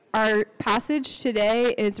Our passage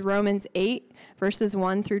today is Romans 8, verses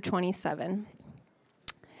 1 through 27.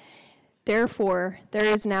 Therefore, there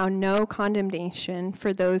is now no condemnation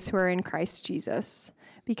for those who are in Christ Jesus,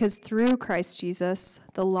 because through Christ Jesus,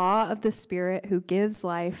 the law of the Spirit who gives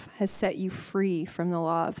life has set you free from the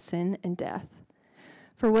law of sin and death.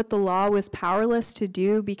 For what the law was powerless to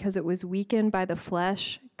do because it was weakened by the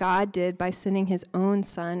flesh, God did by sending his own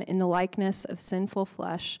Son in the likeness of sinful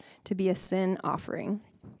flesh to be a sin offering.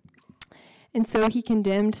 And so he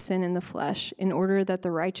condemned sin in the flesh in order that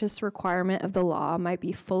the righteous requirement of the law might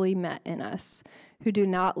be fully met in us, who do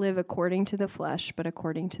not live according to the flesh, but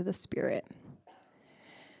according to the Spirit.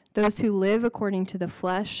 Those who live according to the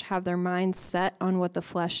flesh have their minds set on what the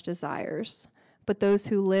flesh desires, but those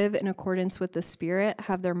who live in accordance with the Spirit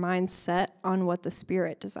have their minds set on what the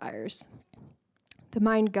Spirit desires. The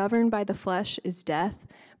mind governed by the flesh is death,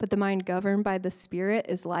 but the mind governed by the Spirit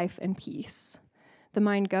is life and peace. The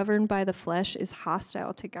mind governed by the flesh is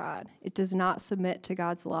hostile to God. It does not submit to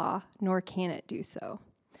God's law, nor can it do so.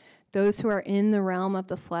 Those who are in the realm of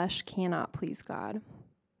the flesh cannot please God.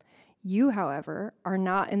 You, however, are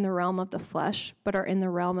not in the realm of the flesh, but are in the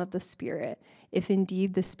realm of the Spirit, if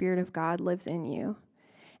indeed the Spirit of God lives in you.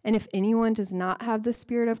 And if anyone does not have the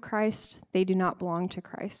Spirit of Christ, they do not belong to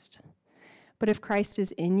Christ. But if Christ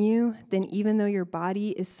is in you, then even though your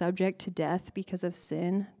body is subject to death because of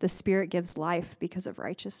sin, the Spirit gives life because of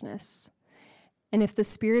righteousness. And if the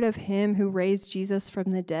Spirit of him who raised Jesus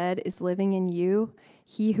from the dead is living in you,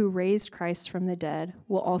 he who raised Christ from the dead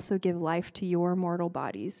will also give life to your mortal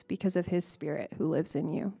bodies because of his Spirit who lives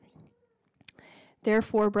in you.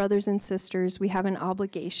 Therefore, brothers and sisters, we have an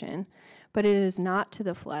obligation, but it is not to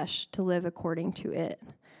the flesh to live according to it.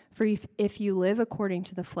 For if you live according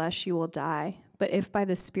to the flesh, you will die. But if by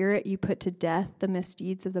the Spirit you put to death the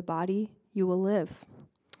misdeeds of the body, you will live.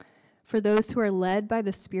 For those who are led by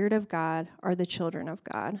the Spirit of God are the children of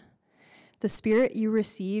God. The Spirit you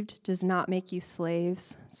received does not make you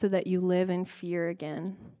slaves, so that you live in fear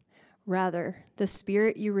again. Rather, the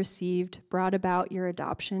Spirit you received brought about your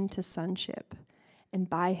adoption to sonship, and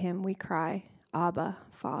by him we cry, Abba,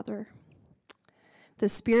 Father. The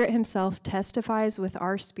Spirit himself testifies with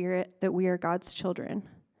our spirit that we are God's children.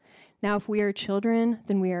 Now, if we are children,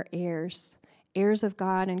 then we are heirs, heirs of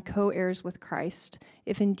God and co-heirs with Christ,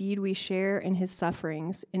 if indeed we share in his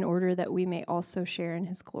sufferings, in order that we may also share in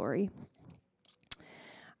his glory.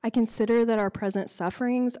 I consider that our present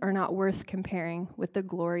sufferings are not worth comparing with the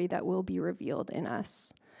glory that will be revealed in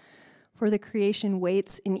us. For the creation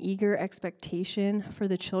waits in eager expectation for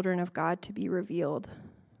the children of God to be revealed.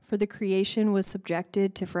 For the creation was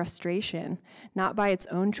subjected to frustration, not by its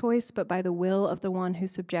own choice, but by the will of the one who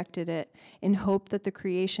subjected it, in hope that the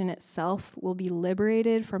creation itself will be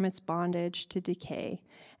liberated from its bondage to decay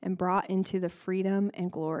and brought into the freedom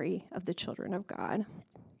and glory of the children of God.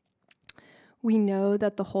 We know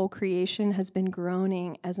that the whole creation has been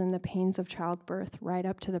groaning as in the pains of childbirth right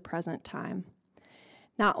up to the present time.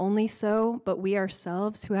 Not only so, but we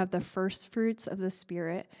ourselves who have the first fruits of the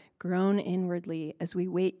Spirit groan inwardly as we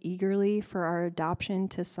wait eagerly for our adoption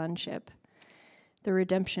to sonship, the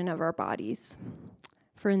redemption of our bodies.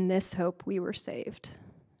 For in this hope we were saved.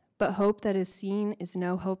 But hope that is seen is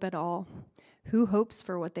no hope at all. Who hopes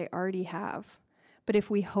for what they already have? But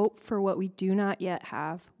if we hope for what we do not yet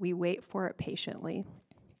have, we wait for it patiently.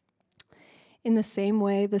 In the same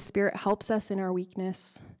way, the Spirit helps us in our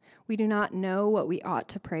weakness. We do not know what we ought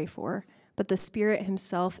to pray for, but the Spirit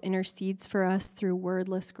himself intercedes for us through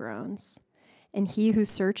wordless groans. And he who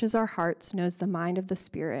searches our hearts knows the mind of the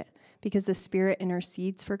Spirit, because the Spirit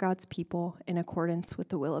intercedes for God's people in accordance with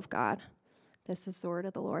the will of God. This is the word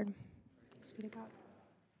of the Lord. Thanks be to God.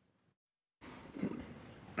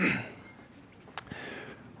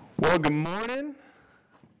 Well, good morning.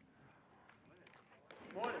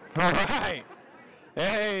 Morning. All right.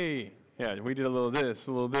 Hey. Yeah, we did a little this,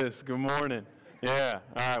 a little this. Good morning. Yeah.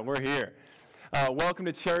 All right, we're here. Welcome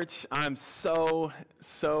to church. I'm so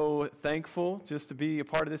thankful just to be a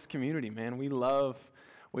part of this community, man. We love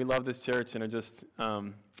this church and are just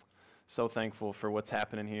so thankful for what's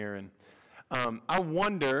happening here. And I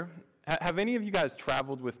wonder, have any of you guys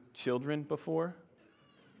traveled with children before?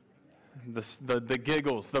 The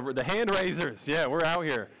giggles, the hand raisers. Yeah, we're out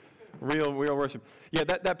here. Real worship. Yeah,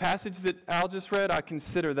 that passage that Al just read, I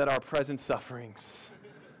consider that our present sufferings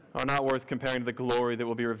are not worth comparing to the glory that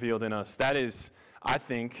will be revealed in us. That is, I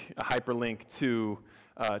think, a hyperlink to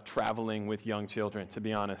traveling with young children, to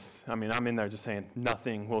be honest. I mean, I'm in there just saying,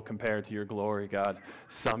 nothing will compare to your glory, God,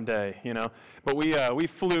 someday, you know. But we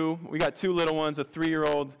flew. We got two little ones, a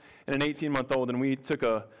 3-year-old and an 18-month-old, and we took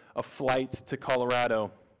a flight to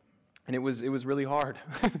Colorado. And it was really hard.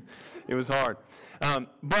 It was hard.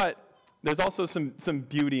 But there's also some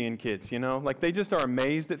beauty in kids, you know? Like they just are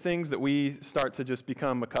amazed at things that we start to just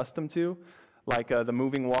become accustomed to, like the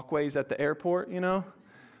moving walkways at the airport, you know?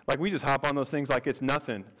 Like we just hop on those things like it's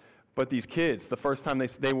nothing. But these kids, the first time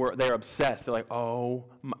they're obsessed. They're like, oh,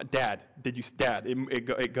 Dad,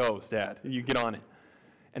 it goes, Dad. You get on it.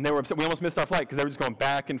 And they were upset. We almost missed our flight because they were just going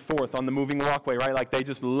back and forth on the moving walkway, right? Like they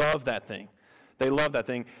just love that thing. They love that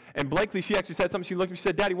thing. And Blakely, she actually said something. She looked at me, she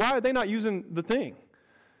said, Daddy, why are they not using the thing?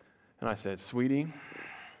 And I said, sweetie,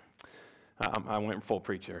 I went full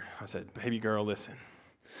preacher. I said, baby girl, listen.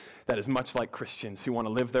 That is much like Christians who want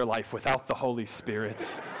to live their life without the Holy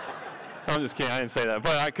Spirit. I'm just kidding. I didn't say that,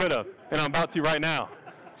 but I could have, and I'm about to right now.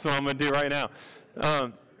 So I'm going to do right now.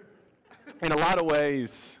 In a lot of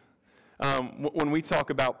ways, when we talk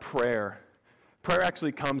about prayer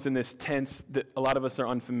actually comes in this tense that a lot of us are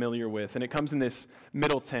unfamiliar with, and it comes in this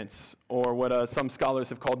middle tense, or what some scholars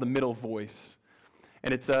have called the middle voice.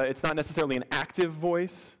 And it's not necessarily an active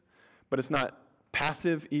voice, but it's not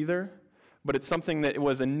passive either, but it's something that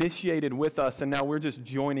was initiated with us, and now we're just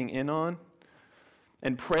joining in on.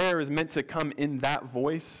 And prayer is meant to come in that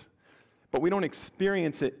voice, but we don't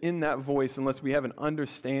experience it in that voice unless we have an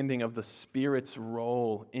understanding of the Spirit's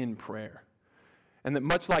role in prayer. And that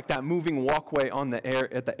much like that moving walkway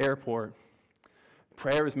at the airport,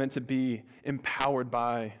 prayer is meant to be empowered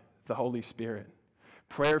by the Holy Spirit.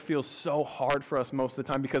 Prayer feels so hard for us most of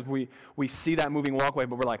the time because we see that moving walkway,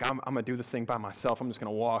 but we're like, I'm going to do this thing by myself. I'm just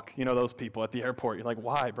going to walk. You know those people at the airport. You're like,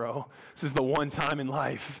 why, bro? This is the one time in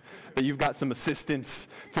life that you've got some assistance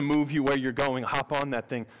to move you where you're going. Hop on that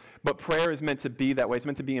thing. But prayer is meant to be that way. It's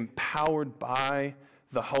meant to be empowered by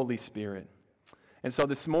the Holy Spirit. And so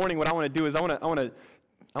this morning, what I want to do is I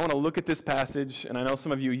want to look at this passage, and I know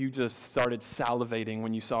some of you just started salivating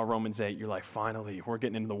when you saw Romans 8. You're like, finally, we're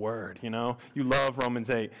getting into the Word, you know? You love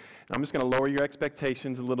Romans 8. And I'm just going to lower your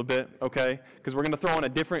expectations a little bit, okay? Because we're going to throw on a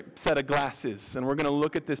different set of glasses, and we're going to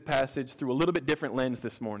look at this passage through a little bit different lens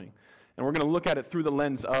this morning. And we're going to look at it through the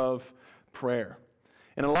lens of prayer.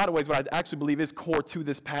 And in a lot of ways, what I actually believe is core to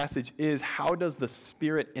this passage is how does the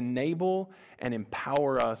Spirit enable and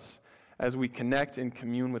empower us as we connect and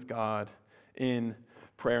commune with God in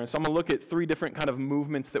prayer. And so I'm going to look at three different kind of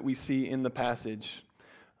movements that we see in the passage.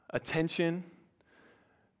 Attention,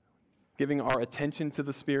 giving our attention to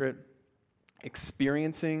the Spirit,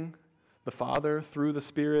 experiencing the Father through the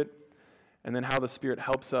Spirit, and then how the Spirit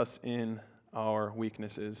helps us in our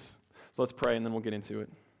weaknesses. So let's pray and then we'll get into it.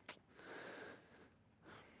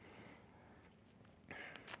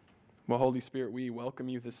 Well, Holy Spirit, we welcome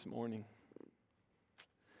you this morning.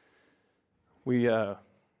 We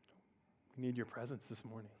need your presence this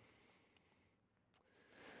morning.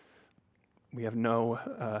 We have no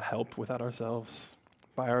help without ourselves,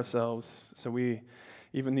 by ourselves. So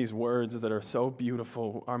even these words that are so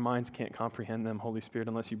beautiful, our minds can't comprehend them, Holy Spirit,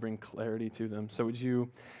 unless you bring clarity to them. So would you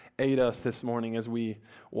aid us this morning as we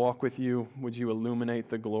walk with you? Would you illuminate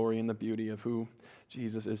the glory and the beauty of who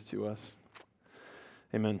Jesus is to us?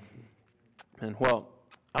 Amen. And well,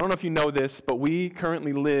 I don't know if you know this, but we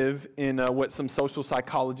currently live in what some social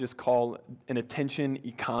psychologists call an attention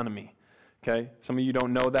economy, okay? Some of you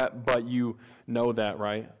don't know that, but you know that,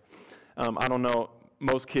 right? I don't know,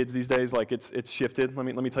 most kids these days, like it's shifted. Let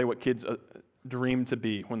me tell you what kids dream to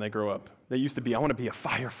be when they grow up. They used to be, I want to be a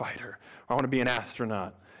firefighter, or I want to be an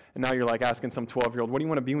astronaut. And now you're like asking some 12-year-old, what do you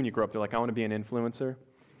want to be when you grow up? They're like, I want to be an influencer.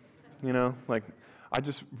 You know, like I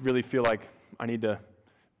just really feel like I need to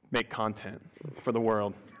make content for the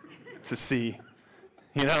world to see,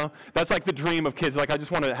 you know? That's like the dream of kids. Like, I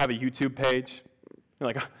just want to have a YouTube page. You're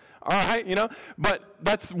like, all right, you know? But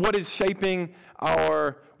that's what is shaping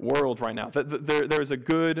our world right now. There's a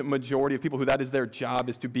good majority of people who that is their job,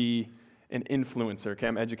 is to be an influencer, okay?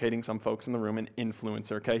 I'm educating some folks in the room, an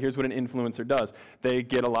influencer, okay? Here's what an influencer does. They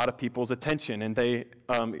get a lot of people's attention, and they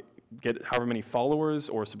get however many followers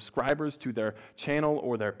or subscribers to their channel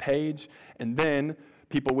or their page, and then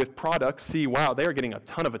people with products see, wow, they're getting a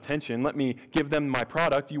ton of attention. Let me give them my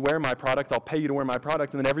product. You wear my product. I'll pay you to wear my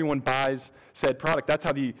product. And then everyone buys said product. That's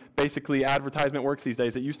how the basically advertisement works these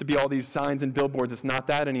days. It used to be all these signs and billboards. It's not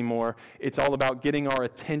that anymore. It's all about getting our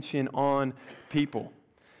attention on people.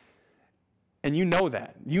 And you know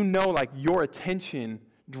that. You know, like, your attention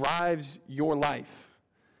drives your life.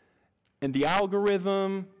 And the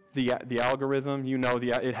algorithm, you know,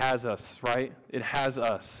 it has us, right? It has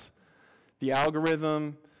us. The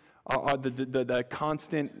algorithm, the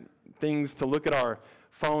constant things to look at our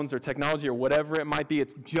phones or technology or whatever it might be,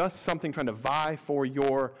 it's just something trying to vie for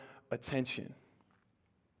your attention.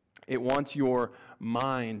 It wants your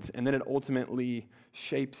mind, and then it ultimately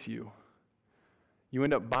shapes you. You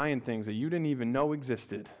end up buying things that you didn't even know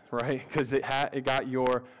existed, right? Because it got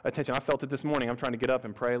your attention. I felt it this morning. I'm trying to get up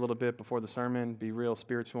and pray a little bit before the sermon, be real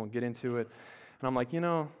spiritual and get into it. And I'm like,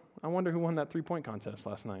 I wonder who won that 3-point contest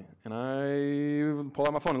last night. And I pull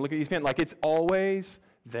out my phone and look at ESPN. Like, it's always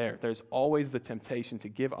there. There's always the temptation to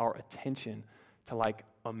give our attention to like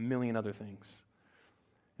a million other things.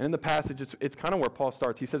 And in the passage, it's kind of where Paul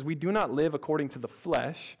starts. He says, we do not live according to the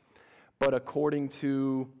flesh, but according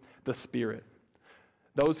to the Spirit.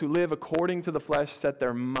 Those who live according to the flesh set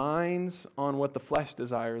their minds on what the flesh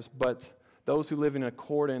desires, but those who live in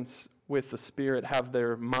accordance with the Spirit have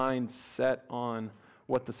their minds set on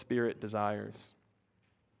what the Spirit desires.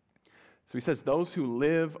 So he says, those who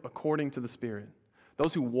live according to the Spirit,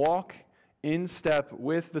 those who walk in step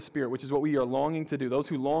with the Spirit, which is what we are longing to do, those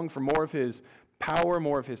who long for more of His power,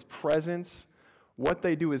 more of His presence, what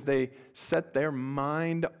they do is they set their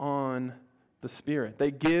mind on the Spirit.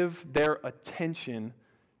 They give their attention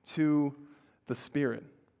to the Spirit.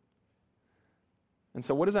 And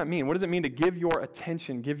so what does that mean? What does it mean to give your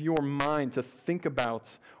attention, give your mind to think about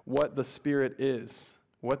what the Spirit is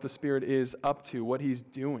up to, what He's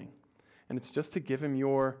doing? And it's just to give Him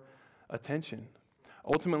your attention.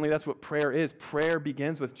 Ultimately, that's what prayer is. Prayer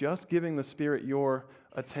begins with just giving the Spirit your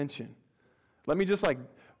attention. Let me just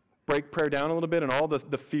break prayer down a little bit and all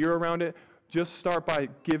the fear around it. Just start by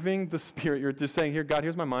giving the Spirit, you're just saying, here, God,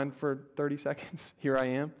 here's my mind for 30 seconds. Here I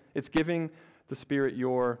am. It's giving the Spirit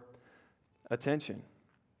your attention.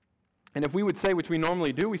 And if we would say, which we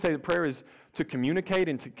normally do, we say that prayer is to communicate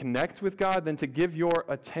and to connect with God, then to give your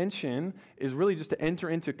attention is really just to enter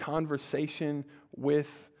into conversation with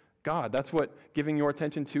God. That's what giving your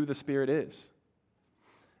attention to the Spirit is.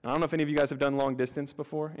 And I don't know if any of you guys have done long distance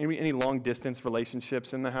before. Any long distance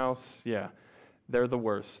relationships in the house? Yeah. They're the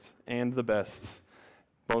worst and the best,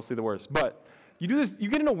 mostly the worst. But you do this, you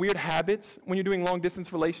get into weird habits when you're doing long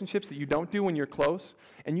distance relationships that you don't do when you're close,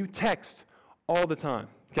 and you text all the time.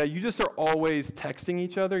 Okay, you just are always texting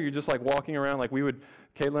each other. You're just walking around,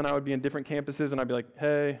 Caitlin and I would be in different campuses, and I'd be like,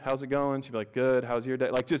 hey, how's it going? She'd be like, good, how's your day?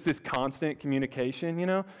 Just this constant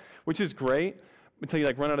communication, which is great until you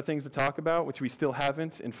run out of things to talk about, which we still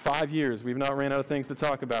haven't. In 5 years, we've not ran out of things to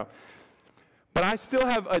talk about. But I still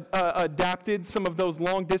have adapted some of those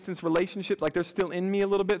long-distance relationships. They're still in me a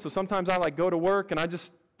little bit. So sometimes I go to work and I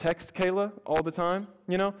just text Kayla all the time,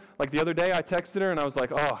 the other day I texted her and I was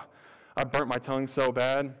like, oh, I burnt my tongue so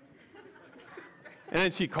bad. And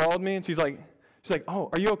then she called me and she's like, oh,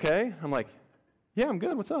 are you okay? I'm like, yeah, I'm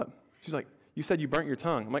good. What's up? She's like, you said you burnt your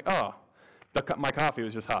tongue. I'm like, oh, my coffee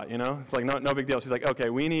was just hot, It's no big deal. She's like, okay,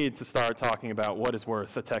 we need to start talking about what is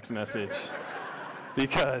worth a text message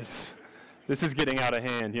because this is getting out of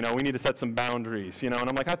hand. We need to set some boundaries, And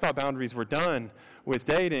I'm like, I thought boundaries were done with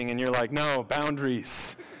dating. And you're like, no,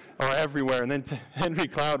 boundaries are everywhere. And then Henry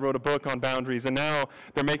Cloud wrote a book on boundaries. And now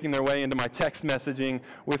they're making their way into my text messaging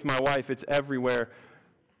with my wife. It's everywhere.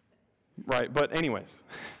 Right, but anyways.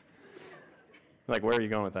 Where are you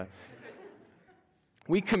going with that?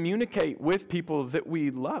 We communicate with people that we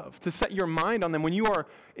love, to set your mind on them. When you are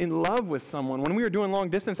in love with someone, when we were doing long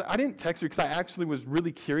distance, I didn't text her because I actually was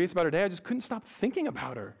really curious about her day. I just couldn't stop thinking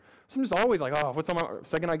about her. So I'm just always like, oh, what's on my,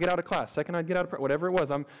 second I get out of class, second I get out of, whatever it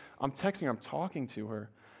was, I'm texting her, I'm talking to her.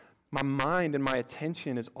 My mind and my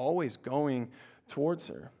attention is always going towards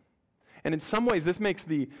her. And in some ways, this makes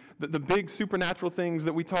the big supernatural things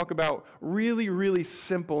that we talk about really, really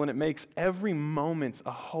simple, and it makes every moment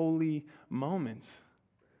a holy moment.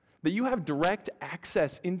 That you have direct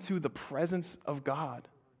access into the presence of God.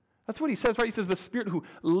 That's what he says, right? He says the Spirit who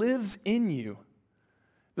lives in you.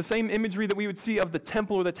 The same imagery that we would see of the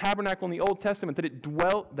temple or the tabernacle in the Old Testament, that it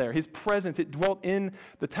dwelt there. His presence, it dwelt in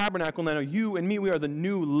the tabernacle. Now you and me, we are the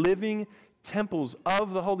new living temples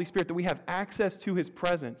of the Holy Spirit, that we have access to His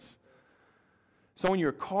presence. So in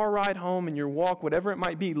your car ride home, in your walk, whatever it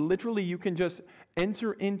might be, literally you can just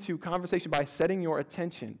enter into conversation by setting your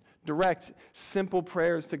attention. Direct, simple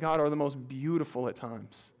prayers to God are the most beautiful at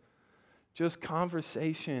times. Just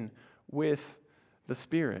conversation with the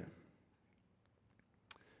Spirit.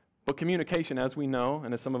 But communication, as we know,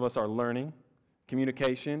 and as some of us are learning,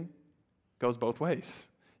 communication goes both ways.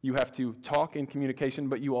 You have to talk in communication,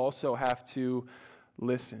 but you also have to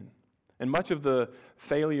listen. And much of the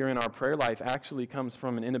failure in our prayer life actually comes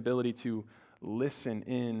from an inability to listen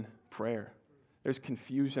in prayer. There's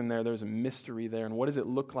confusion there. There's a mystery there. And what does it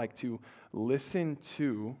look like to listen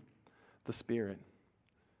to the Spirit?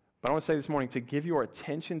 But I want to say this morning, to give your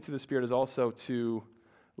attention to the Spirit is also to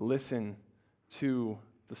listen to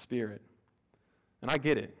the Spirit. And I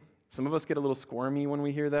get it. Some of us get a little squirmy when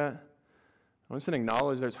we hear that. I want us to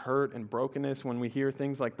acknowledge there's hurt and brokenness when we hear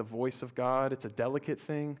things like the voice of God. It's a delicate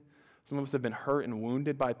thing. Some of us have been hurt and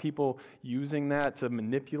wounded by people using that to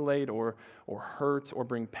manipulate or hurt or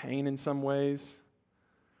bring pain in some ways.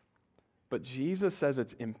 But Jesus says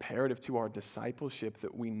it's imperative to our discipleship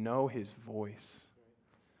that we know his voice.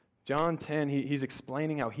 John 10, he's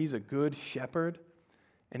explaining how he's a good shepherd,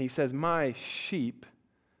 and he says, my sheep,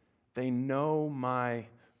 they know my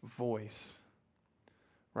voice.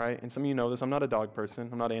 Right? And some of you know this. I'm not a dog person.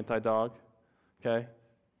 I'm not anti-dog, okay?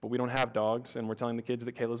 But we don't have dogs, and we're telling the kids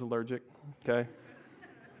that Kayla's allergic, okay?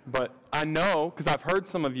 But I know, because I've heard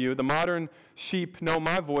some of you, the modern sheep know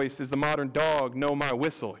my voice is the modern dog know my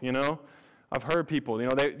whistle, you know? I've heard people,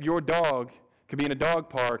 your dog could be in a dog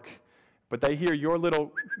park, but they hear your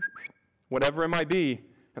little whatever it might be,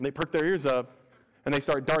 and they perk their ears up, and they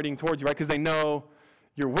start darting towards you, right? Because they know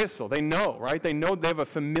your whistle. They know, right? They know they have a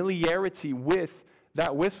familiarity with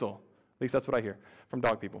that whistle. At least that's what I hear from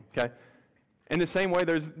dog people, okay? In the same way,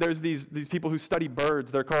 there's these people who study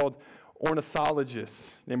birds. They're called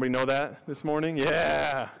ornithologists. Anybody know that this morning?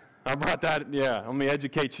 Yeah. I brought that, yeah. Let me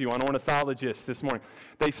educate you on ornithologists this morning.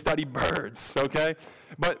 They study birds, okay?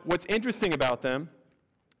 But what's interesting about them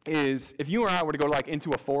is if you or I were to go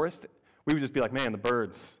into a forest, we would just be like, man, the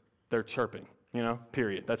birds, they're chirping,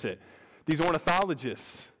 period. That's it. These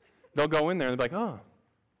ornithologists, they'll go in there and they'll be like, oh,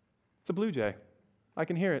 it's a blue jay. I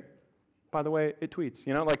can hear it. By the way, it tweets.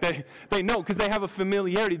 They know because they have a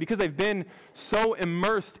familiarity, because they've been so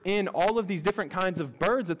immersed in all of these different kinds of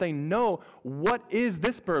birds that they know what is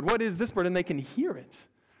this bird, and they can hear it.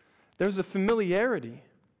 There's a familiarity.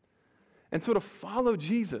 And so to follow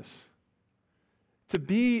Jesus, to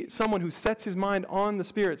be someone who sets his mind on the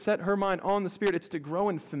Spirit, set her mind on the Spirit, it's to grow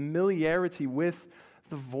in familiarity with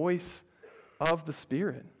the voice of the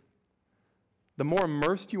Spirit. The more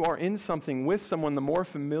immersed you are in something with someone, the more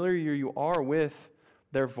familiar you are with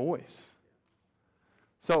their voice.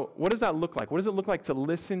 So what does that look like? What does it look like to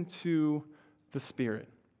listen to the Spirit?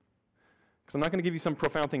 Because I'm not going to give you some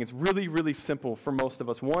profound thing. It's really, really simple for most of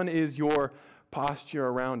us. One is your posture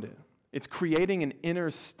around it. It's creating an inner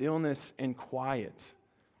stillness and quiet.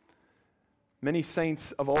 Many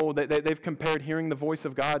saints of old, they've compared hearing the voice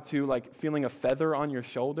of God to feeling a feather on your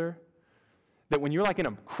shoulder. That when you're in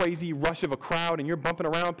a crazy rush of a crowd and you're bumping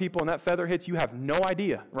around people and that feather hits, you have no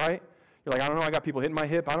idea, right? You're like, I don't know, I got people hitting my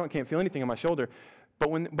hip, can't feel anything on my shoulder. But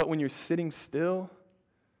when you're sitting still,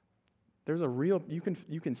 there's you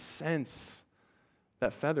can sense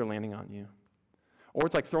that feather landing on you. Or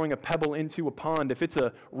it's like throwing a pebble into a pond. If it's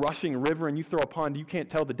a rushing river and you throw a pond, you can't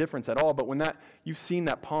tell the difference at all. But when you've seen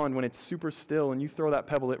that pond, when it's super still and you throw that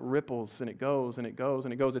pebble, it ripples and it goes and it goes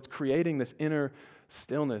and it goes. It's creating this inner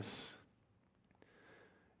stillness.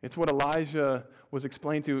 It's what Elijah was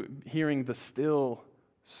explained to, hearing the still,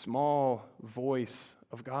 small voice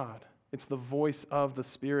of God. It's the voice of the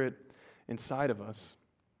Spirit inside of us.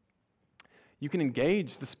 You can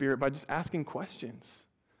engage the Spirit by just asking questions.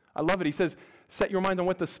 I love it. He says, set your mind on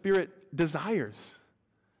what the Spirit desires.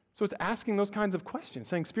 So it's asking those kinds of questions,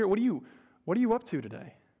 saying, Spirit, what are you up to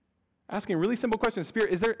today? Asking really simple questions.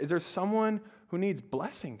 Spirit, is there someone who needs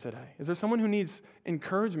blessing today? Is there someone who needs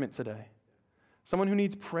encouragement today? Someone who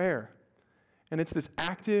needs prayer. And it's this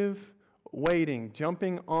active waiting,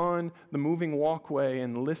 jumping on the moving walkway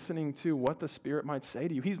and listening to what the Spirit might say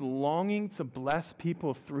to you. He's longing to bless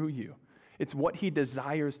people through you. It's what he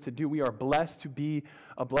desires to do. We are blessed to be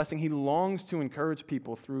a blessing. He longs to encourage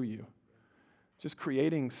people through you. Just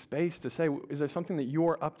creating space to say, is there something that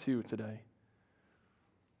you're up to today?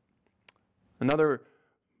 Another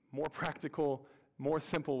more practical, more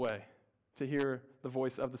simple way to hear the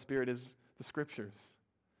voice of the Spirit is the Scriptures.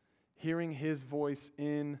 Hearing his voice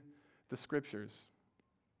in the Scriptures.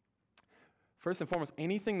 First and foremost,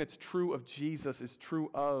 anything that's true of Jesus is true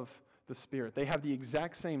of the Spirit. They have the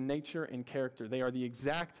exact same nature and character. They are the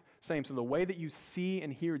exact same. So the way that you see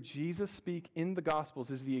and hear Jesus speak in the Gospels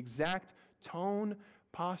is the exact tone,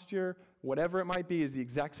 posture, whatever it might be, is the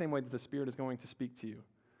exact same way that the Spirit is going to speak to you.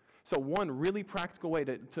 So one really practical way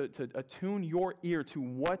to attune your ear to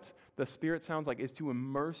what the Spirit sounds like is to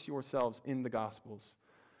immerse yourselves in the Gospels.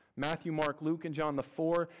 Matthew, Mark, Luke, and John, the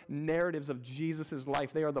four narratives of Jesus'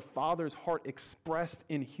 life, they are the Father's heart expressed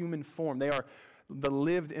in human form. They are the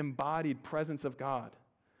lived, embodied presence of God.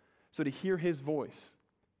 So to hear his voice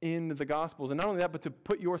in the Gospels, and not only that, but to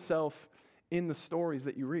put yourself in the stories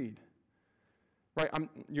that you read. Right?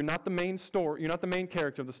 You're not the main story. You're not the main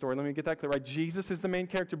character of the story. Let me get that clear. Right? Jesus is the main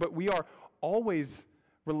character, but we are always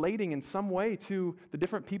relating in some way to the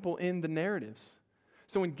different people in the narratives.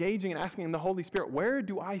 So engaging and asking the Holy Spirit, where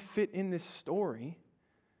do I fit in this story?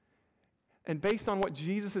 And based on what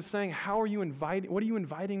Jesus is saying, what are you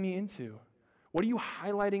inviting me into? What are you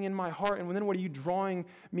highlighting in my heart? And then what are you drawing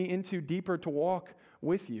me into deeper to walk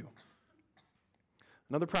with you?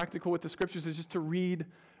 Another practical with the scriptures is just to read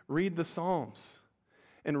the Psalms.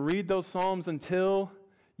 And read those Psalms until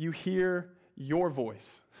you hear your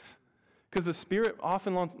voice. Because the Spirit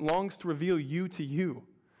often longs to reveal you to you.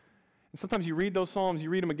 And sometimes you read those Psalms, you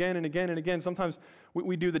read them again and again and again. Sometimes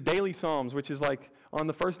we do the daily Psalms, which is like on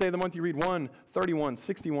the first day of the month you read 1, 31,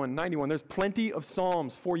 61, 91. There's plenty of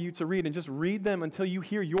Psalms for you to read, and just read them until you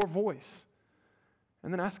hear your voice.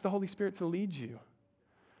 And then ask the Holy Spirit to lead you.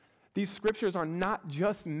 These scriptures are not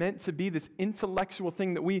just meant to be this intellectual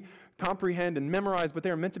thing that we comprehend and memorize, but they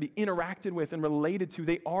are meant to be interacted with and related to.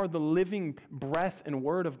 They are the living breath and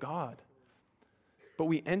word of God. But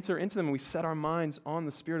we enter into them and we set our minds on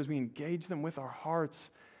the Spirit as we engage them with our hearts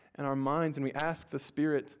and our minds, and we ask the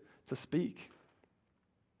Spirit to speak.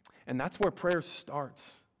 And that's where prayer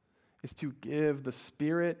starts, is to give the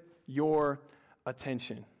Spirit your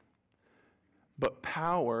attention. But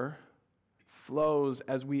power flows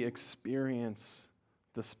as we experience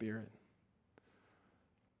the Spirit.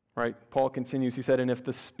 Right? Paul continues, he said, and if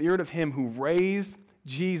the Spirit of him who raised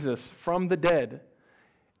Jesus from the dead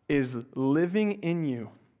is living in you,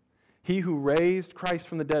 he who raised Christ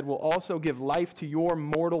from the dead will also give life to your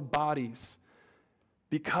mortal bodies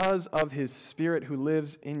because of his Spirit who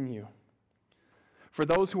lives in you. For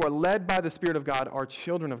those who are led by the Spirit of God are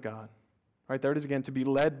children of God. Right, there it is again, to be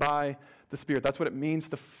led by the Spirit. That's what it means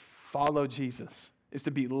to follow Jesus, is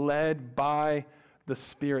to be led by the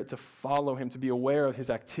Spirit, to follow him, to be aware of his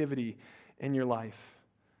activity in your life.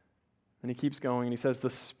 And he keeps going and he says, the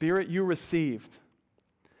Spirit you received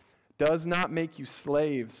does not make you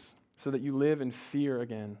slaves so that you live in fear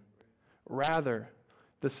again. Rather,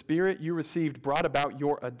 the Spirit you received brought about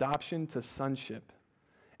your adoption to sonship.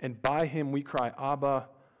 And by him we cry, Abba,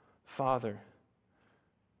 Father.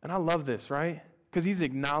 And I love this, right? Because he's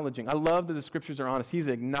acknowledging, I love that the scriptures are honest, he's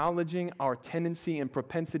acknowledging our tendency and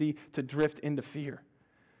propensity to drift into fear.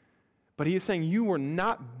 But he is saying you were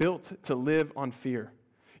not built to live on fear.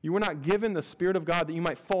 You were not given the Spirit of God that you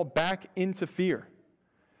might fall back into fear.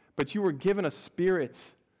 But you were given a Spirit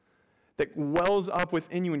that wells up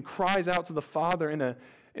within you and cries out to the Father in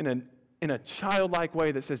a childlike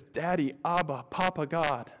way that says, Daddy, Abba, Papa,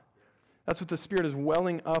 God. That's what the Spirit is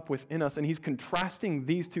welling up within us. And he's contrasting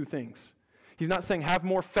these two things. He's not saying have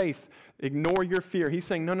more faith, ignore your fear. He's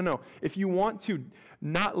saying, no. If you want to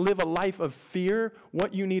not live a life of fear,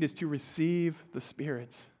 what you need is to receive the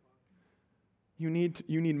Spirit. You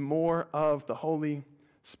need more of the Holy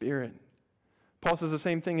Spirit. Paul says the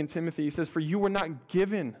same thing in Timothy. He says, for you were not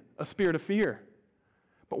given a spirit of fear,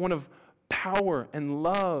 but one of power and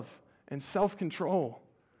love and self-control.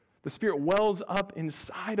 The Spirit wells up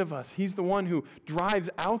inside of us. He's the one who drives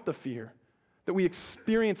out the fear, that we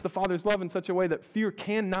experience the Father's love in such a way that fear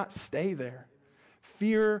cannot stay there.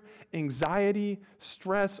 Fear, anxiety,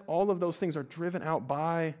 stress, all of those things are driven out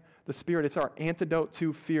by the Spirit. It's our antidote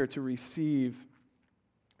to fear, to receive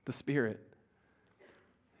the Spirit.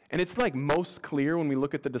 And it's like most clear when we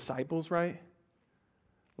look at the disciples, right?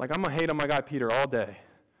 Like, I'm going to hate on my guy Peter all day.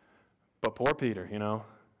 But poor Peter,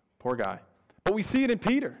 poor guy. But we see it in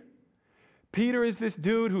Peter. Peter is this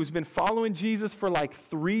dude who's been following Jesus for like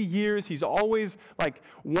 3 years. He's always like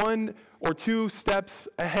 1 or 2 steps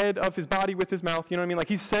ahead of his body with his mouth. You know what I mean? Like,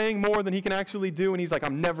 he's saying more than he can actually do. And he's like,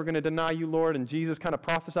 I'm never going to deny you, Lord. And Jesus kind of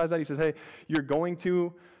prophesies that. He says, hey, you're going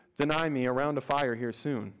to deny me around a fire here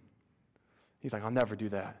soon. He's like, I'll never do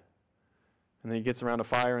that. And then he gets around a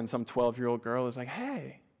fire and some 12-year-old girl is like,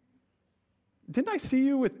 hey, didn't I see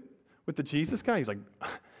you with the Jesus guy? He's like,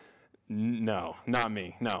 no, not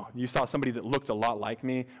me. No, you saw somebody that looked a lot like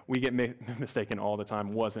me. We get mistaken all the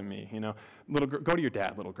time. Wasn't me, Little girl, go to your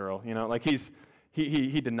dad, little girl. Like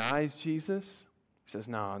he denies Jesus. He says,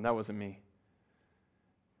 no, that wasn't me.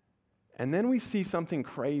 And then we see something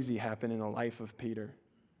crazy happen in the life of Peter.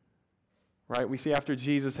 Right? We see after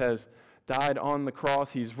Jesus has died on the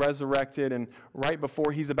cross, he's resurrected, and right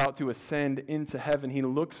before he's about to ascend into heaven, he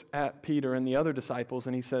looks at Peter and the other disciples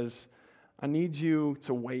and he says, I need you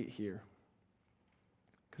to wait here.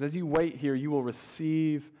 Because as you wait here, you will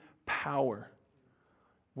receive power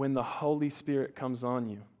when the Holy Spirit comes on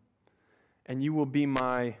you. And you will be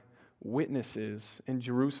my witnesses in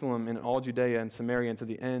Jerusalem, in all Judea and Samaria, and to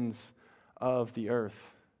the ends of the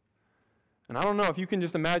earth. And I don't know if you can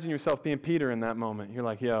just imagine yourself being Peter in that moment. You're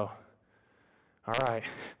like, yo, all right,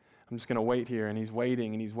 I'm just going to wait here. And he's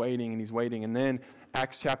waiting, and he's waiting, and he's waiting. And then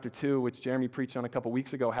Acts chapter 2, which Jeremy preached on a couple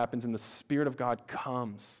weeks ago, happens, and the Spirit of God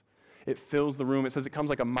comes. It fills the room. It says it comes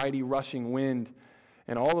like a mighty rushing wind.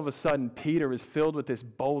 And all of a sudden, Peter is filled with this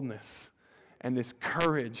boldness and this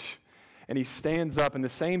courage. And he stands up, and the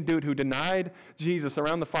same dude who denied Jesus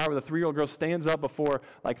around the fire with a 3-year-old girl stands up before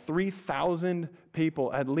like 3,000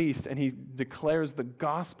 people at least, and he declares the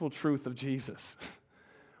gospel truth of Jesus.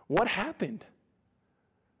 What happened?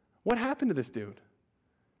 What happened to this dude?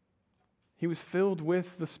 He was filled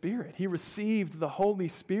with the Spirit. He received the Holy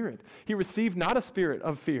Spirit. He received not a spirit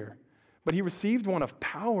of fear, but he received one of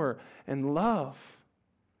power and love.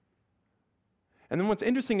 And then what's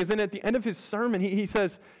interesting is then at the end of his sermon, he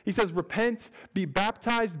says, repent, be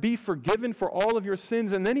baptized, be forgiven for all of your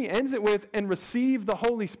sins. And then he ends it with, and receive the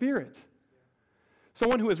Holy Spirit.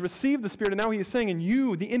 Someone who has received the Spirit, and now he is saying, and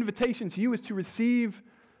you, the invitation to you is to receive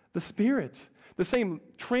the Spirit. The same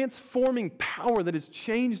transforming power that has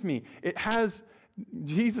changed me.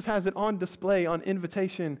 Jesus has it on display, on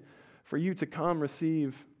invitation for you to come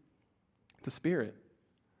receive the Spirit.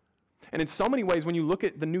 And in so many ways, when you look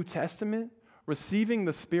at the New Testament, receiving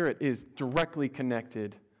the Spirit is directly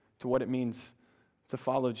connected to what it means to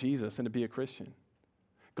follow Jesus and to be a Christian.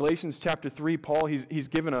 Galatians chapter 3, Paul, he's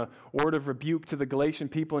given a word of rebuke to the Galatian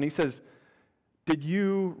people, and he says, did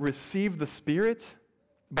you receive the Spirit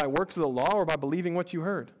by works of the law or by believing what you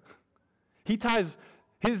heard? He ties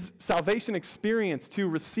his salvation experience to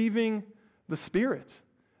receiving the Spirit.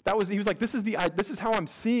 He was like, this is how I'm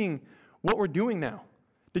seeing what we're doing now.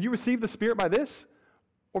 Did you receive the Spirit by this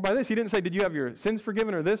or by this? He didn't say, did you have your sins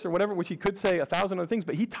forgiven or this or whatever, which he could say 1,000 other things,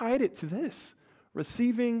 but he tied it to this,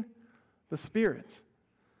 receiving the Spirit.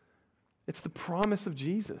 It's the promise of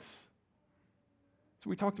Jesus. So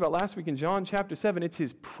we talked about last week in John chapter 7, it's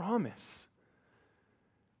his promise.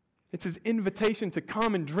 It's his invitation to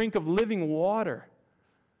come and drink of living water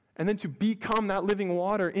and then to become that living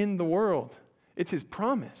water in the world. It's his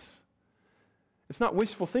promise. It's not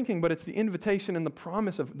wishful thinking, but it's the invitation and the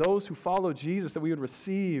promise of those who follow Jesus that we would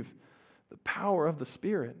receive the power of the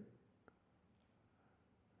Spirit.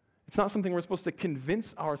 It's not something we're supposed to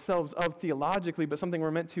convince ourselves of theologically, but something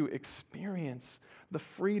we're meant to experience the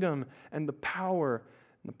freedom and the power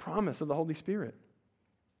and the promise of the Holy Spirit.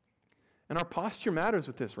 And our posture matters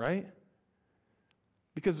with this, right?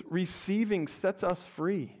 Because receiving sets us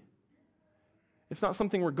free. It's not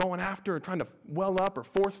something we're going after or trying to well up or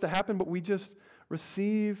force to happen, but we just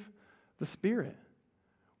receive the Spirit.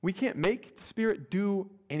 We can't make the Spirit do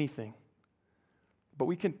anything, but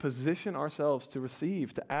we can position ourselves to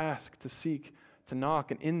receive, to ask, to seek, to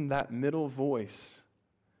knock, and in that middle voice,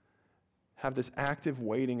 have this active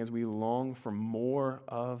waiting as we long for more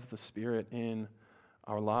of the Spirit in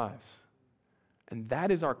our lives. And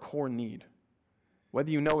that is our core need.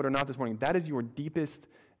 Whether you know it or not this morning, that is your deepest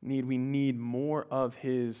need. We need more of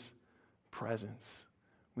his presence.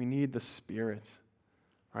 We need the Spirit.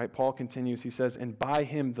 All right, Paul continues, he says, and by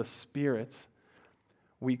him, the Spirit,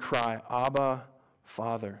 we cry, Abba,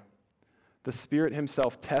 Father. The Spirit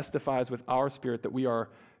himself testifies with our spirit that we are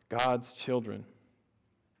God's children.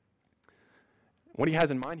 What he has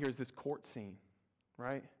in mind here is this court scene,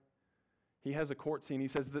 right? He has a court scene. He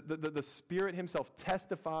says the Spirit himself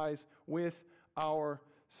testifies with our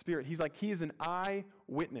spirit. He's like, he is an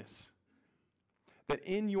eyewitness. That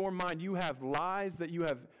in your mind you have lies that you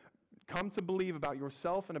have come to believe about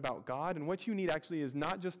yourself and about God. And what you need actually is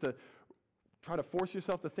not just to try to force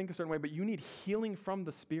yourself to think a certain way, but you need healing from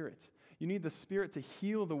the Spirit. You need the Spirit to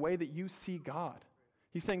heal the way that you see God.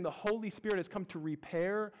 He's saying the Holy Spirit has come to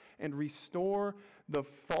repair and restore the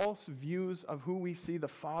false views of who we see the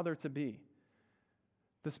Father to be.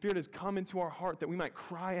 The Spirit has come into our heart that we might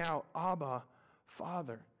cry out, Abba,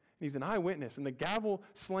 Father. And he's an eyewitness, and the gavel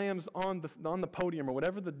slams on the podium or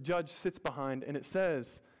whatever the judge sits behind, and it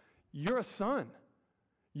says, you're a son.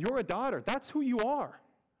 You're a daughter. That's who you are.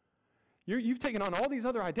 You've taken on all these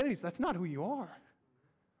other identities. That's not who you are.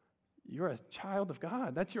 You're a child of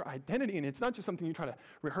God. That's your identity, and it's not just something you try to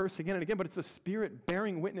rehearse again and again, but it's the Spirit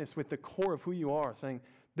bearing witness with the core of who you are, saying,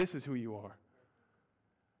 this is who you are.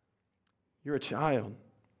 You're a child.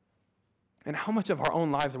 And how much of our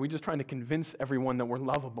own lives are we just trying to convince everyone that we're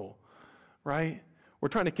lovable, right? We're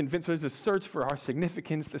trying to convince, there's this search for our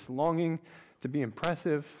significance, this longing to be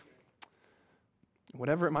impressive,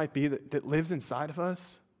 whatever it might be that lives inside of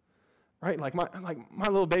us, right? Like my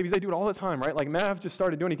little babies, they do it all the time, right? Like Mav just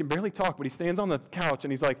started doing it. He can barely talk, but he stands on the couch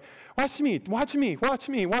and he's like, watch me, watch me, watch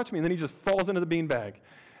me, watch me. And then he just falls into the beanbag.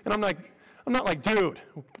 And I'm not like, dude,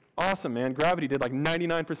 awesome, man. Gravity did like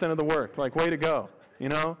 99% of the work. Like, way to go, you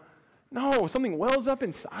know? No, something wells up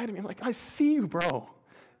inside of me. I'm like, I see you, bro.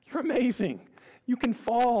 You're amazing. You can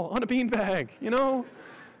fall on a beanbag, you know?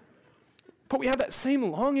 But we have that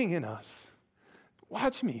same longing in us.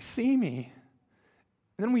 Watch me, see me.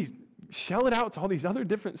 And then we shell it out to all these other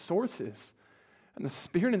different sources. And the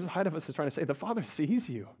Spirit inside of us is trying to say, the Father sees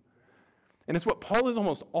you. And it's what Paul is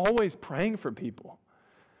almost always praying for people.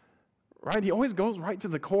 Right? He always goes right to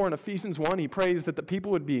the core. In Ephesians 1, he prays that the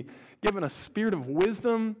people would be given a spirit of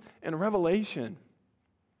wisdom and revelation.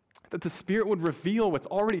 That the Spirit would reveal what's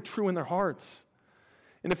already true in their hearts.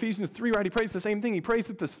 In Ephesians 3, right, he prays the same thing. He prays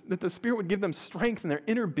that the Spirit would give them strength in their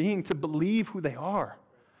inner being to believe who they are.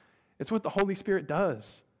 It's what the Holy Spirit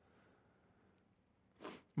does.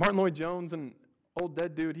 Martin Lloyd-Jones, an old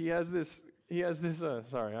dead dude, he has this,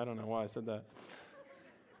 sorry, I don't know why I said that.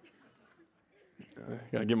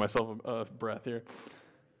 Gotta give myself a breath here.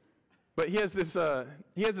 But he has this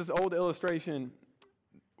old illustration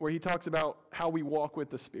where he talks about how we walk with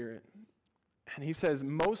the Spirit. And he says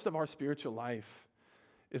most of our spiritual life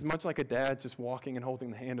is much like a dad just walking and holding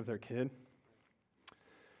the hand of their kid.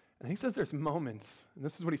 And he says there's moments, and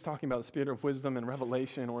this is what he's talking about, the spirit of wisdom and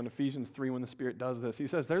revelation, or in Ephesians 3 when the Spirit does this. He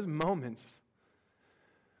says there's moments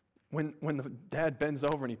when the dad bends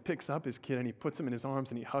over and he picks up his kid and he puts him in his arms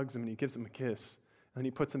and he hugs him and he gives him a kiss. And then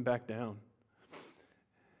he puts him back down.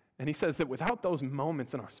 And he says that without those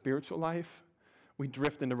moments in our spiritual life, we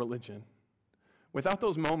drift into religion. Without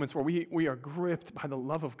those moments where we are gripped by the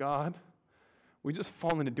love of God, we just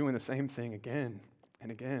fall into doing the same thing again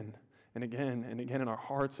and again and again and again, and our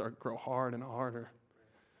hearts grow hard and harder.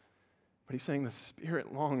 But he's saying the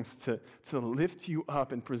Spirit longs to lift you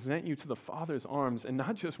up and present you to the Father's arms and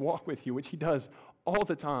not just walk with you, which he does all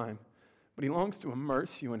the time, but he longs to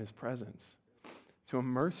immerse you in his presence, to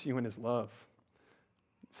immerse you in his love,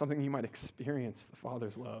 something you might experience the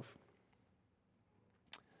Father's love.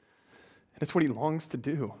 And it's what he longs to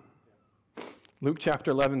do. Luke chapter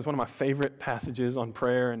 11 is one of my favorite passages on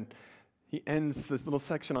prayer, and he ends this little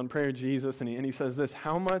section on prayer, Jesus, and he says this,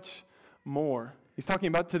 how much more? He's talking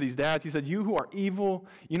about to these dads. He said, you who are evil,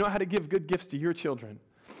 you know how to give good gifts to your children.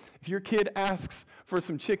 If your kid asks for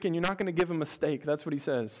some chicken, you're not going to give him a steak. That's what he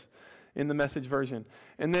says in the Message version.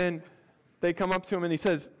 And then they come up to him and he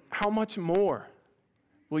says, how much more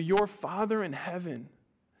will your Father in heaven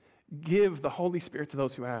give the Holy Spirit to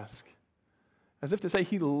those who ask? As if to say,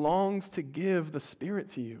 he longs to give the Spirit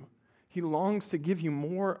to you. He longs to give you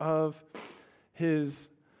more of his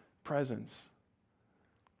presence.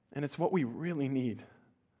 And it's what we really need.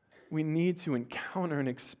 We need to encounter and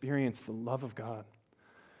experience the love of God.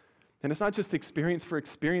 And it's not just experience for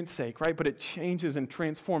experience's sake, right? But it changes and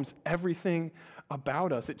transforms everything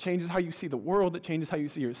about us. It changes how you see the world. It changes how you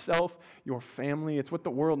see yourself, your family. It's what the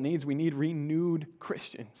world needs. We need renewed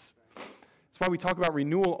Christians. That's why we talk about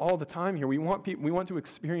renewal all the time here. We want to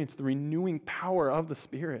experience the renewing power of the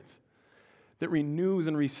Spirit that renews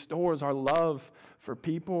and restores our love for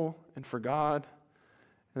people and for God,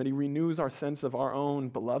 and that he renews our sense of our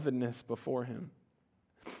own belovedness before him.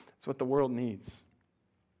 It's what the world needs.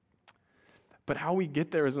 But how we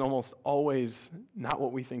get there is almost always not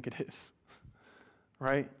what we think it is,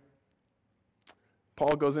 right?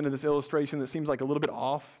 Paul goes into this illustration that seems like a little bit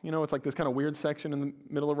off. You know, it's like this kind of weird section in the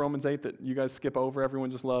middle of Romans 8 that you guys skip over. Everyone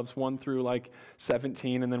just loves 1 through like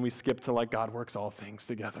 17, and then we skip to like God works all things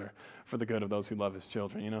together for the good of those who love his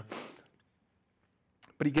children, you know?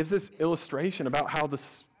 But he gives this illustration about how the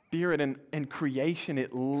Spirit and creation,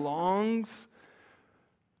 it longs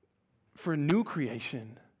for new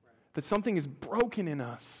creation, that something is broken in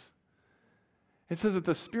us. It says that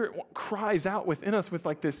the Spirit cries out within us with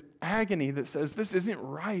like this agony that says, this isn't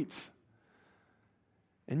right.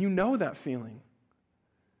 And you know that feeling.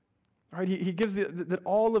 Right? He gives that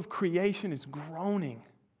all of creation is groaning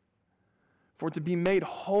for it to be made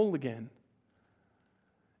whole again.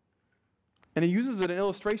 And he uses it an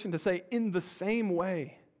illustration to say, in the same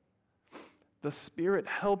way, the Spirit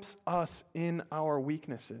helps us in our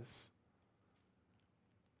weaknesses.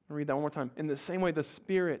 I'll read that one more time. In the same way, the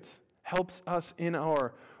Spirit helps us in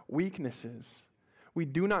our weaknesses. We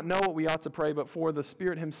do not know what we ought to pray, but for the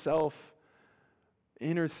Spirit himself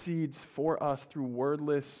intercedes for us through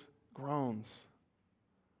wordless groans.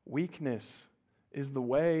 Weakness is the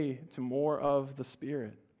way to more of the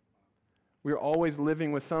Spirit. We are always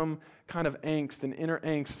living with some kind of angst, an inner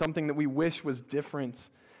angst, something that we wish was different.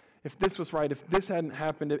 If this was right, if this hadn't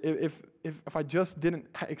happened, if I just didn't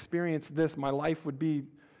experience this, my life would be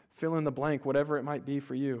fill in the blank, whatever it might be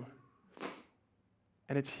for you.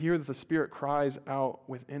 And it's here that the Spirit cries out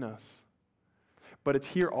within us. But it's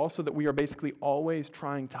here also that we are basically always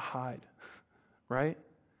trying to hide, right?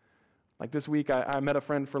 Like this week, I met a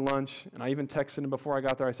friend for lunch, and I even texted him before I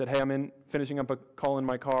got there. I said, hey, I'm finishing up a call in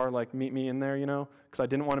my car, like meet me in there, you know? Because I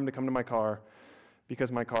didn't want him to come to my car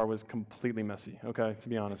because my car was completely messy, okay, to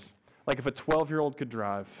be honest. Like if a 12-year-old could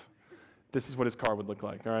drive, this is what his car would look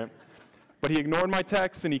like, all right? But he ignored my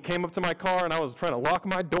text, and he came up to my car, and I was trying to lock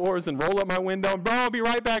my doors and roll up my window. Bro, I'll be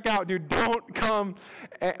right back out, dude. Don't come.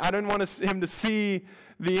 I didn't want him to see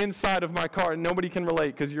the inside of my car. Nobody can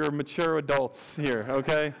relate because you're mature adults here,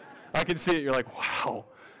 okay? I can see it. You're like, wow,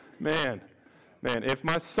 man, if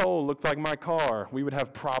my soul looked like my car, we would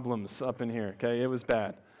have problems up in here, okay? It was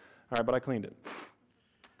bad. All right, but I cleaned it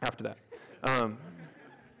after that.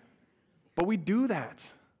 But we do that.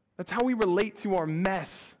 That's how we relate to our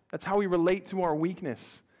mess. That's how we relate to our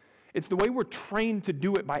weakness. It's the way we're trained to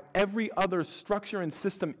do it by every other structure and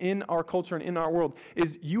system in our culture and in our world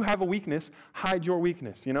is you have a weakness, hide your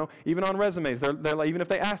weakness, you know? Even on resumes, they're like, even if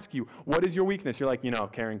they ask you, what is your weakness? You're like,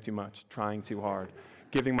 caring too much, trying too hard,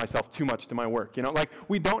 giving myself too much to my work, Like,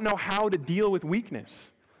 we don't know how to deal with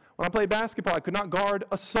weakness. When I played basketball, I could not guard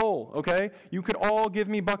a soul, okay? You could all give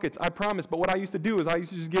me buckets, I promise. But what I used to do is I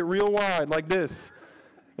used to just get real wide like this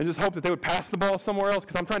and just hope that they would pass the ball somewhere else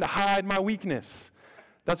because I'm trying to hide my weakness.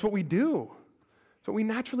 That's what we do. It's what we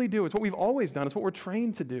naturally do. It's what we've always done. It's what we're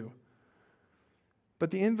trained to do.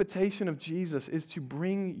 But the invitation of Jesus is to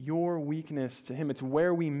bring your weakness to him. It's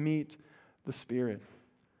where we meet the Spirit.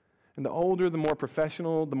 And the older, the more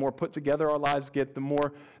professional, the more put together our lives get,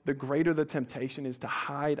 the greater the temptation is to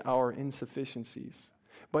hide our insufficiencies.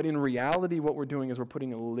 But in reality, what we're doing is we're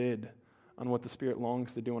putting a lid on what the Spirit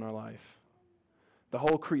longs to do in our life. The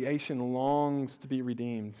whole creation longs to be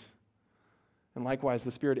redeemed. And likewise,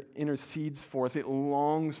 the Spirit intercedes for us. It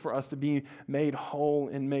longs for us to be made whole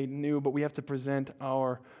and made new, but we have to present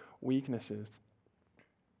our weaknesses.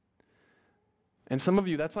 And some of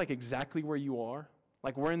you, that's like exactly where you are.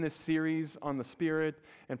 Like we're in this series on the Spirit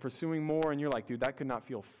and pursuing more, and you're like, dude, that could not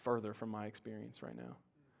feel further from my experience right now.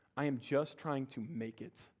 I am just trying to make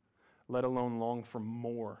it, let alone long for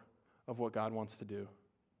more of what God wants to do.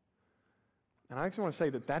 And I actually want to say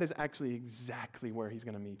that is actually exactly where he's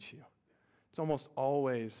going to meet you. It's almost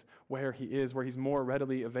always where he is, where he's more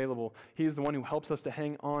readily available. He is the one who helps us to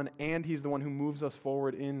hang on, and he's the one who moves us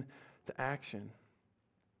forward into action.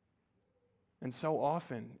 And so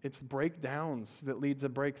often, it's breakdowns that lead to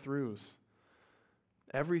breakthroughs.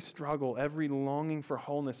 Every struggle, every longing for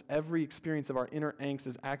wholeness, every experience of our inner angst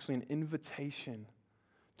is actually an invitation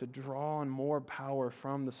to draw on more power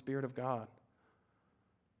from the Spirit of God.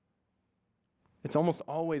 It's almost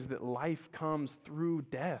always that life comes through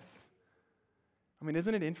death. I mean,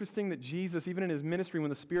 isn't it interesting that Jesus, even in his ministry, when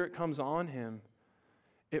the Spirit comes on him,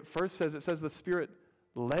 it says the Spirit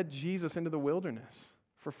led Jesus into the wilderness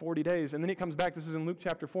for 40 days. And then he comes back, this is in Luke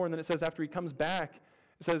chapter 4, and then it says after he comes back,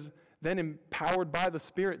 it says, then empowered by the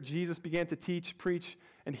Spirit, Jesus began to teach, preach,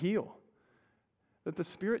 and heal. That the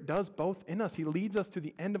Spirit does both in us. He leads us to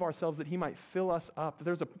the end of ourselves that he might fill us up. That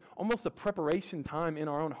there's almost a preparation time in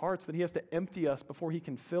our own hearts that he has to empty us before he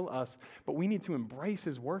can fill us. But we need to embrace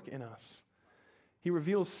his work in us. He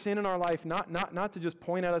reveals sin in our life, not to just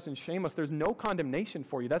point at us and shame us. There's no condemnation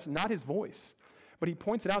for you. That's not his voice. But he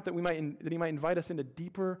points it out that he might invite us into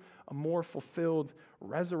deeper, a more fulfilled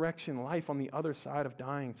resurrection life on the other side of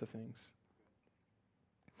dying to things.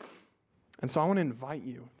 And so I want to invite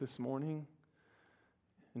you this morning,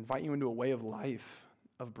 invite you into a way of life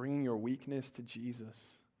of bringing your weakness to Jesus.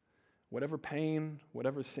 Whatever pain,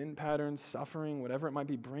 whatever sin patterns, suffering, whatever it might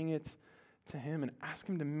be, bring it to him and ask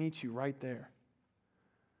him to meet you right there.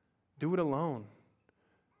 Do it alone.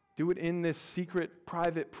 Do it in this secret,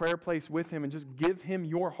 private prayer place with him and just give him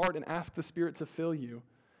your heart and ask the Spirit to fill you.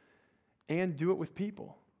 And do it with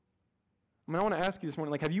people. I want to ask you this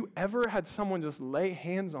morning, have you ever had someone just lay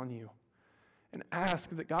hands on you and ask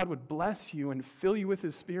that God would bless you and fill you with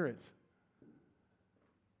his Spirit?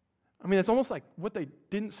 It's almost like what they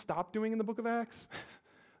didn't stop doing in the book of Acts.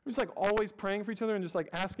 They're just always praying for each other and just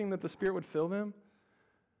asking that the Spirit would fill them.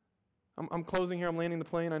 I'm closing here. I'm landing the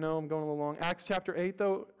plane. I know I'm going a little long. Acts chapter 8,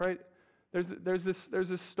 though, right? There's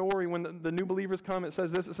this story when the new believers come. It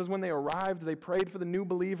says this. It says when they arrived, they prayed for the new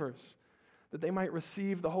believers that they might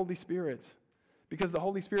receive the Holy Spirit because the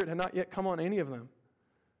Holy Spirit had not yet come on any of them.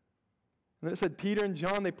 And then it said Peter and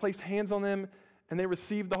John, they placed hands on them and they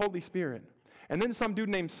received the Holy Spirit. And then some dude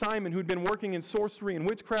named Simon, who'd been working in sorcery and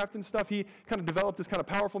witchcraft and stuff, he kind of developed this kind of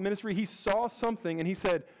powerful ministry. He saw something and he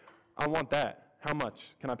said, I want that. How much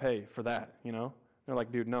can I pay for that, They're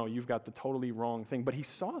like, dude, no, you've got the totally wrong thing. But he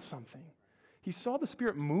saw something. He saw the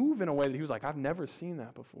Spirit move in a way that he was like, I've never seen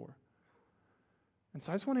that before. And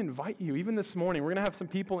so I just want to invite you, even this morning, we're going to have some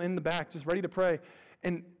people in the back just ready to pray.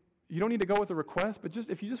 And you don't need to go with a request, but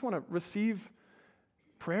if you just want to receive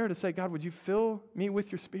prayer to say, God, would you fill me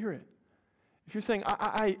with your Spirit? If you're saying,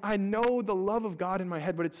 I know the love of God in my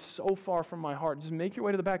head, but it's so far from my heart, just make your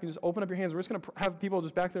way to the back and just open up your hands. We're just going to have people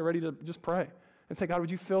just back there ready to just pray and say, God, would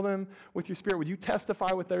you fill them with your Spirit? Would you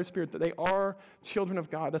testify with their spirit that they are children of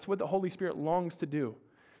God? That's what the Holy Spirit longs to do.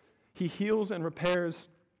 He heals and repairs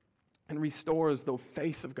and restores the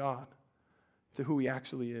face of God to who he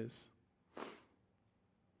actually is.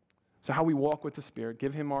 So how we walk with the Spirit,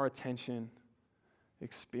 give him our attention,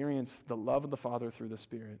 experience the love of the Father through the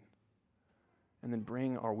Spirit, and then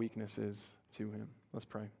bring our weaknesses to him. Let's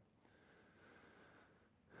pray.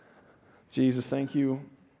 Jesus, thank you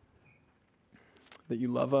that you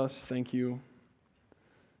love us. Thank you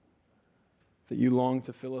that you long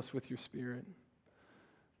to fill us with your Spirit.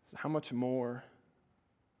 So how much more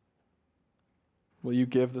will you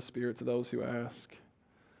give the Spirit to those who ask?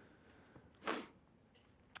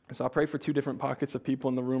 So I pray for two different pockets of people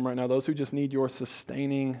in the room right now. Those who just need your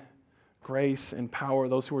sustaining grace and power.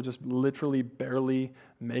 Those who are just literally barely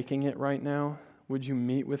making it right now. Would you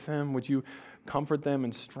meet with them? Would you comfort them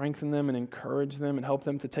and strengthen them and encourage them and help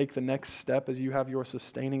them to take the next step as you have your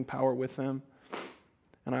sustaining power with them?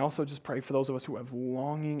 And I also just pray for those of us who have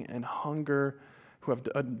longing and hunger, who have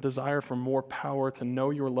a desire for more power to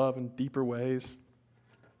know your love in deeper ways.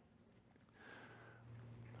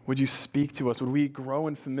 Would you speak to us? Would we grow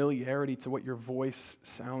in familiarity to what your voice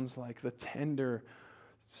sounds like, the tender,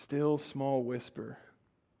 still small whisper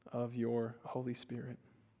of your Holy Spirit?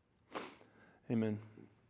 Amen.